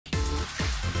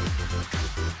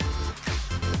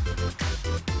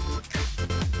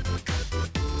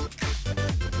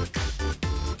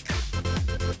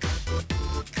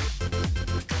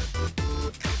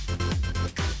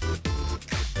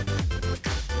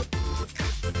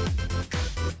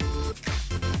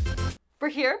We're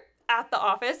here at the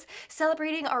office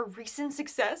celebrating our recent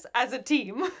success as a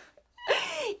team.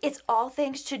 It's all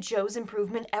thanks to Joe's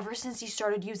improvement ever since he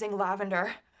started using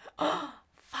Lavender.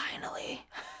 Finally.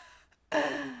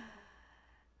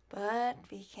 But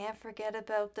we can't forget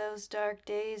about those dark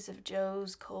days of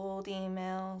Joe's cold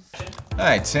emails.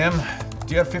 Hi, Tim.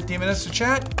 Do you have 15 minutes to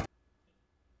chat?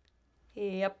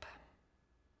 Yep.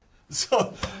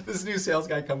 So this new sales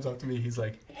guy comes up to me. He's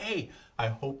like, "Hey, I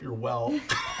hope you're well."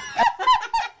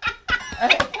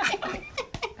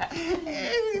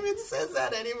 It even says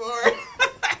that anymore.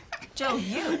 Joe,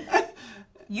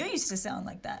 you used to sound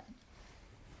like that.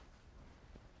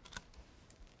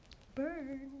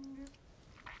 Burn.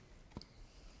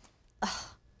 Ugh,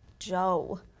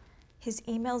 Joe, his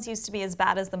emails used to be as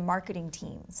bad as the marketing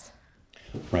team's.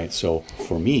 Right, so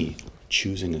for me,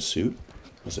 choosing a suit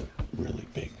was a really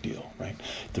big deal, right?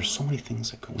 There's so many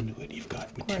things that go into it. You've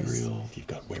got material, you've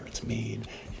got where it's made,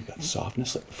 you've got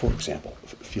softness. Like, for example,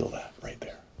 feel that right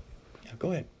there. Yeah,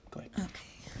 go ahead. Okay.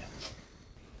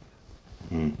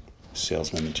 Yeah.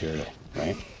 Salesman material,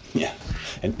 right? Yeah,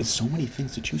 and it's so many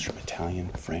things to choose from, Italian,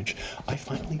 French. I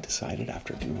finally decided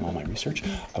after doing all my research,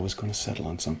 I was going to settle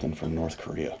on something from North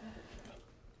Korea.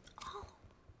 Oh.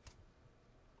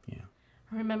 Yeah.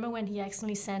 Remember when he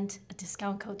accidentally sent a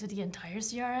discount code to the entire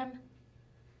CRM?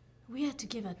 We had to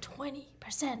give a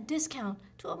 20% discount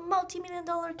to a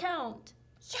multi-million-dollar account.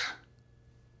 Yeah.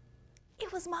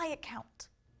 It was my account.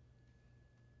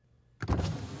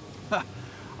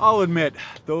 I'll admit,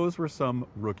 those were some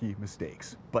rookie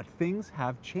mistakes, but things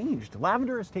have changed.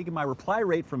 Lavender has taken my reply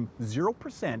rate from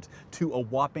 0% to a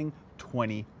whopping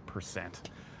 20%.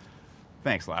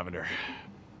 Thanks, Lavender.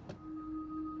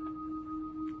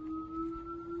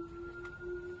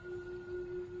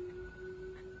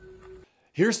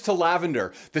 Here's to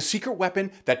Lavender, the secret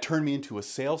weapon that turned me into a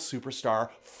sales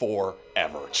superstar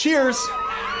forever. Cheers!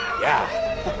 Yeah.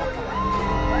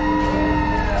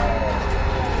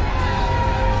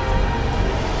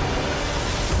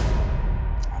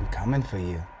 Coming for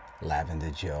you,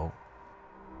 Lavender Joe.